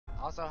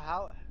Also,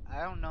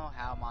 I don't know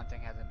how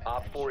Montang hasn't been.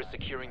 Op 4 is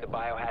securing the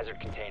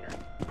biohazard container.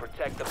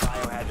 Protect the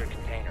biohazard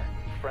container.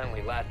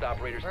 Friendly, last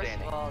operator standing.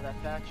 First of all, that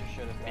Thatcher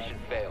should have died. Mission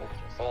failed.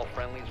 All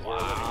friendlies were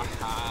eliminated.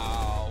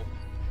 Wow.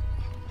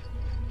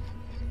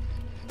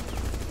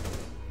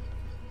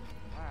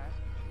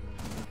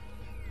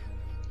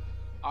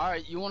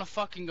 Alright, you wanna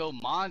fucking go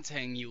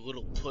Montang, you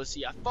little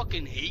pussy. I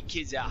fucking hate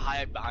kids that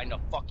hide behind a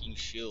fucking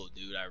shield,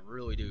 dude. I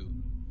really do.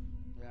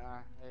 Yeah,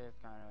 it's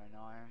kind of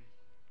annoying.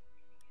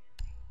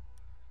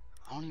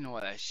 I don't even know why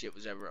that shit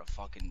was ever a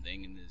fucking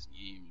thing in this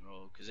game,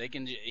 bro. Cause they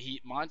can,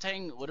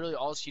 Montang, literally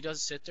all she does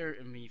is sit there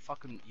and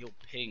he'll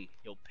ping.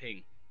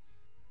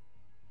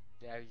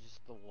 Yeah, he's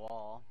just the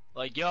wall.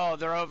 Like, yo,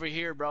 they're over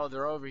here, bro.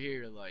 They're over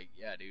here. Like,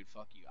 yeah, dude,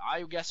 fuck you.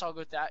 I guess I'll go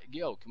with that.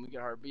 Yo, can we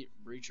get our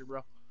breacher,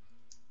 bro?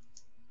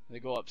 They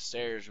go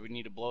upstairs. We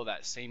need to blow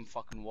that same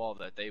fucking wall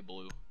that they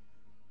blew.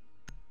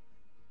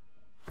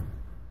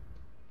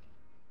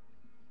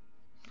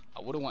 I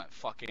would've went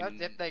fucking. That's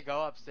if they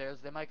go upstairs.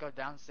 They might go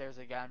downstairs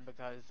again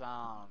because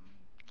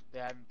they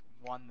had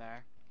one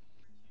there.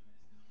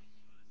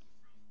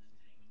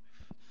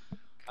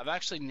 I've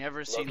actually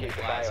never seen the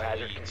glass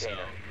leak, so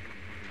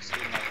this is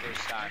my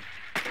first time.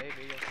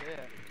 Maybe you'll see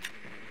it.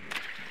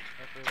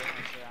 If we win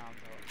this round,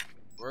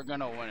 we're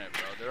gonna win it,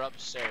 bro. They're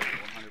upstairs,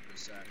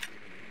 100%.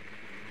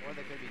 Or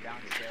they could be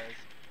downstairs.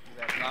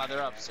 Nah,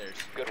 they're upstairs.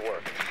 Good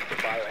work. The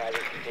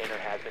biohazard container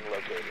has been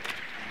located.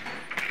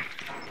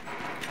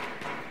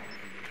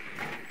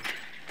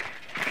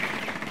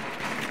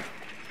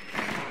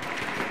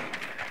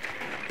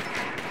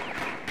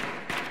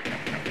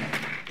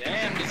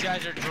 Damn, these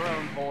guys are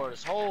drone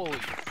whores. Holy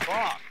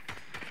fuck.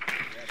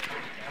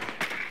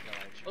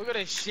 Look at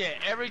this shit.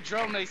 Every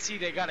drone they see,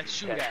 they gotta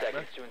shoot 10 at,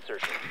 seconds bro. to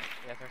insertion.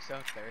 Yeah, they're so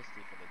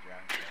thirsty for the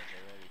drone kills. They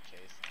really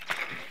chase them.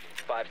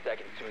 5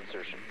 seconds to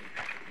insertion.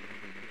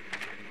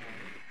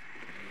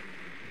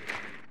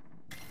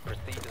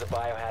 Proceed to the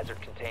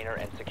biohazard container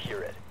and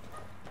secure it.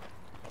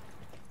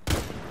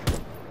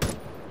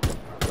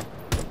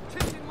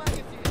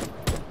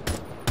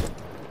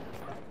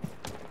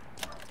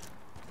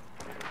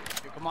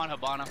 Here, come on,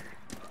 Habana.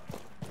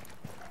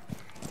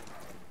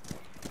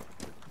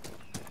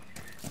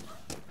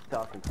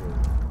 Talking to you.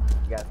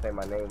 You gotta say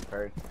my name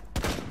first.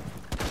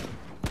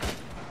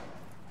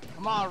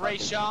 Come on, Ray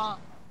Shaw.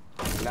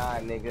 Nah,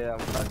 nigga, I'm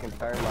fucking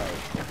termite.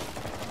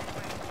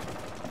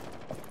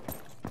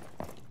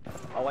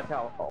 Oh, watch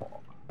out. Oh.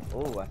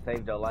 Ooh, I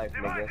saved your life,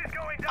 nigga.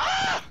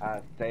 Ah! I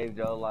saved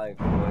your life,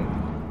 boy.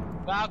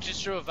 Val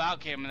just threw a Val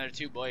cam in there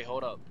too, boy.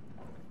 Hold up.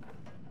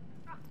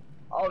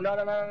 Oh, no.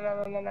 No.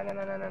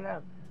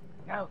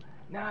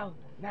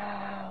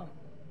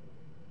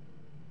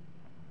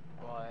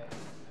 Boy,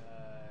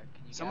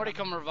 can you Somebody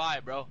come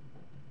revive, bro.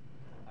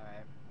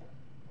 Alright.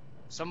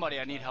 Somebody,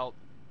 I need help.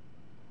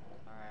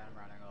 Alright, I'm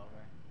running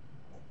over.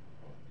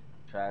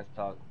 Trash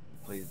talk.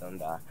 Please don't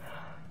die.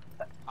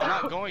 I'm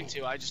not going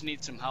to. I just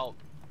need some help.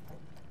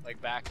 Like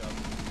backup.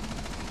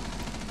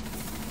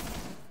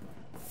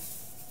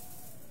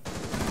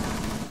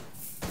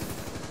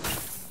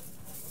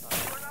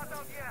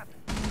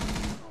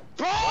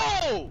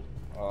 Bro!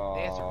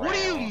 Oh. What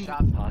are you?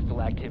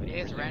 Hostile activity. He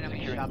is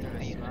randomly shot through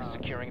the smoke.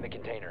 Securing the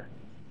container.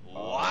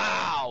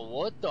 Wow,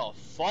 what the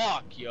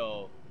fuck,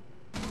 yo?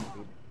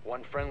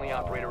 One friendly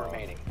operator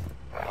remaining.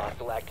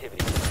 Hostile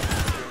activity.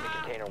 Securing the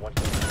container once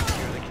you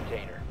secure the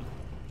container.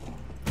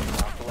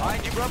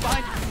 Behind you, bro,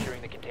 behind you.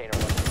 Securing the container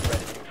once the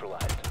threat is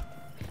neutralized.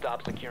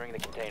 Stop securing the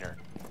container.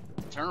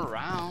 Turn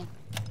around.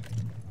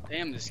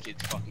 Damn, this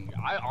kid's fucking.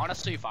 I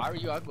honestly, if I were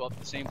you, I'd go up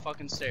the same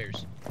fucking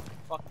stairs.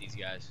 Fuck these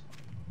guys.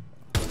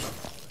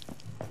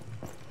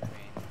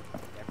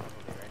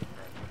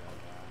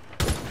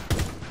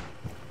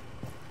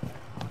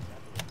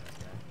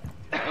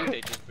 I think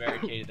they just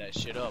barricaded that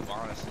shit up,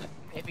 honestly.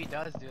 If he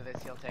does do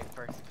this, he'll take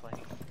first place.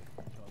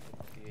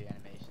 The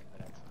animation, but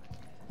that's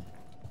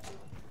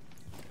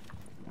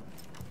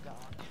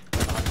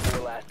fine. On 4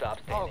 last stop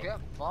Oh, standing. get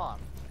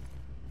fucked.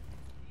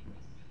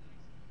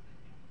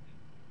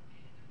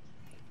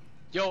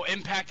 Yo,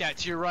 impact that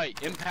to your right.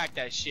 Impact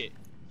that shit.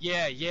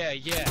 Yeah.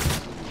 He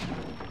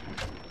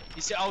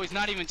said, oh, he's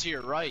not even to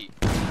your right.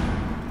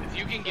 If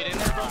you can get in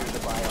there, bro. The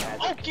biohazard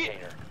Oh, get.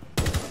 container.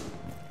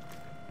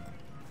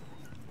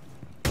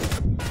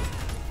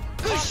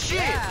 Good shit!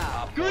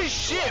 Yeah. Good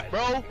shit,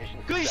 bro!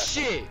 Good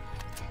shit!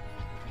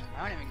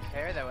 I don't even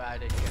care that I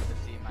didn't get to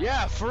see my.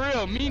 Yeah, for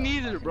real, me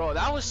neither, bro.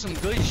 That was some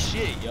good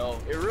shit, yo.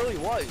 It really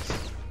was.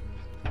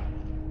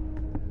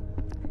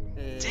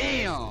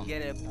 Damn!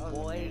 Get it,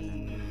 boy.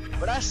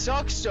 But that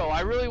sucks, though. I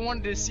really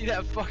wanted to see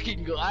that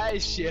fucking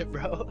glass shit,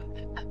 bro.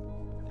 Well,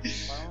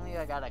 only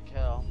I got a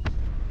kill.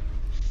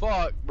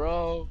 Fuck,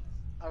 bro.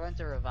 I went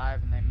to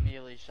revive and they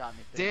immediately shot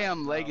me.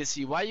 Damn,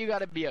 Legacy. Why you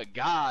gotta be a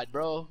god,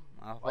 bro?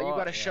 Why you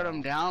gotta shut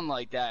him down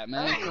like that,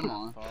 man? Come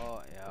on.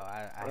 Oh, yo,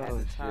 I Oh, had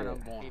to turn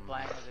shit. him. Keep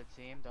playing as a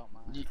team, don't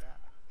mind Ye- that.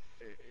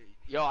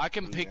 Yo, I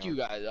can pick you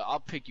guys up. I'll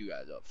pick you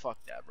guys up. Fuck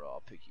that, bro.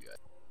 I'll pick you guys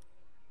up.